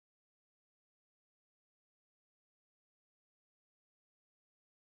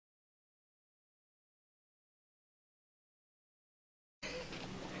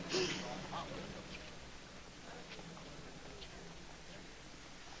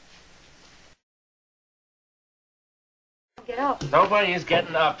Get up. Nobody is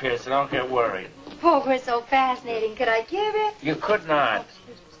getting up here, so don't get worried. Poker's so fascinating. Could I give it? You could not.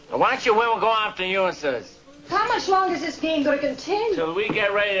 Now, why don't you women go after Ewanses? How much longer is this game going to continue? Till we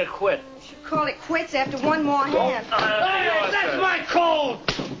get ready to quit. You should call it quits after one more hand. Hey, that's my code!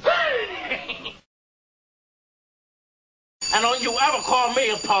 And don't you ever call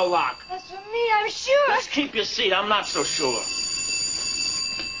me a Pollock. That's for me, I'm sure. Just keep your seat. I'm not so sure.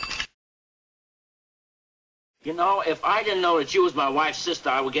 You know, if I didn't know that you was my wife's sister,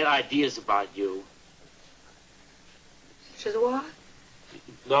 I would get ideas about you. She's what?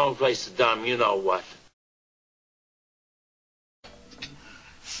 Don't play so dumb. You know what.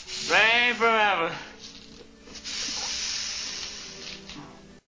 Rain forever.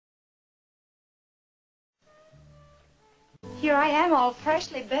 Here I am, all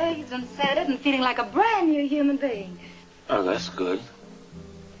freshly bathed and scented and feeling like a brand new human being. Oh, that's good.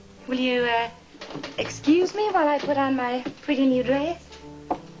 Will you, excuse me while I put on my pretty new dress?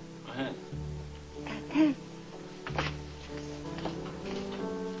 Go ahead.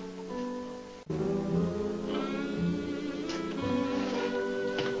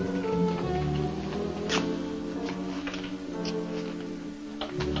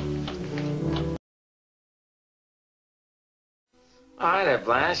 Hi there,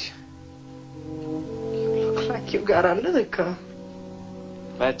 Blanche. You look like you got under the car.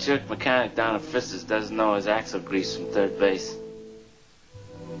 That jerk mechanic down at Fritz's doesn't know his axle grease from third base.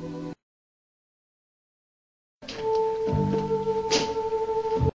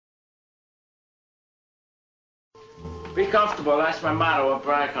 Be comfortable, that's my motto up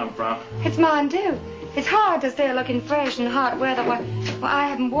where I come from. It's mine, too. It's hard to stay looking fresh in hot weather where I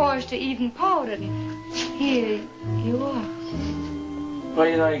haven't washed or even powdered. Here you are. Well,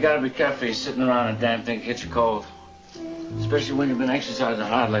 you know, you gotta be careful. You're sitting around and damn thing gets you cold. Especially when you've been exercising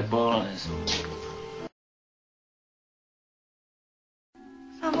hard like Bowling is.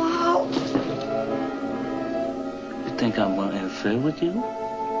 Somehow. You think I'm gonna interfere with you?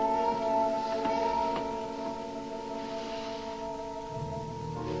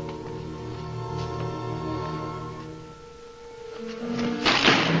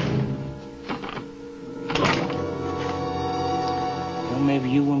 Maybe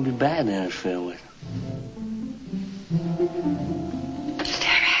you wouldn't be bad to interfere with.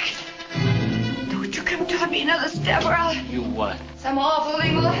 Step back. Don't you come toward me another step or I'll... You what? Some awful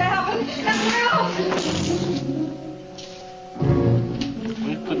thing will happen. And will. What are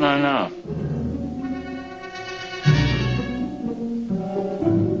you putting on now?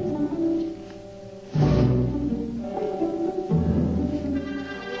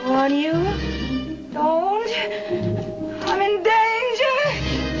 Warn you. Don't. I'm in danger.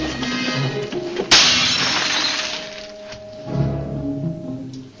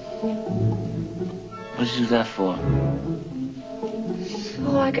 What'd you do that for?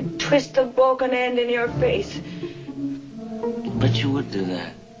 So I could twist the broken end in your face. Bet you would do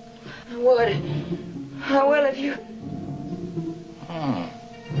that. I would. I will if you... Oh.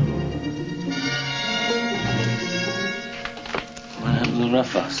 Wanna have a little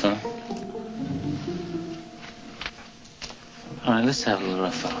roughhouse, huh? All right, let's have a little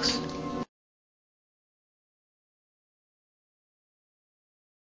roughhouse.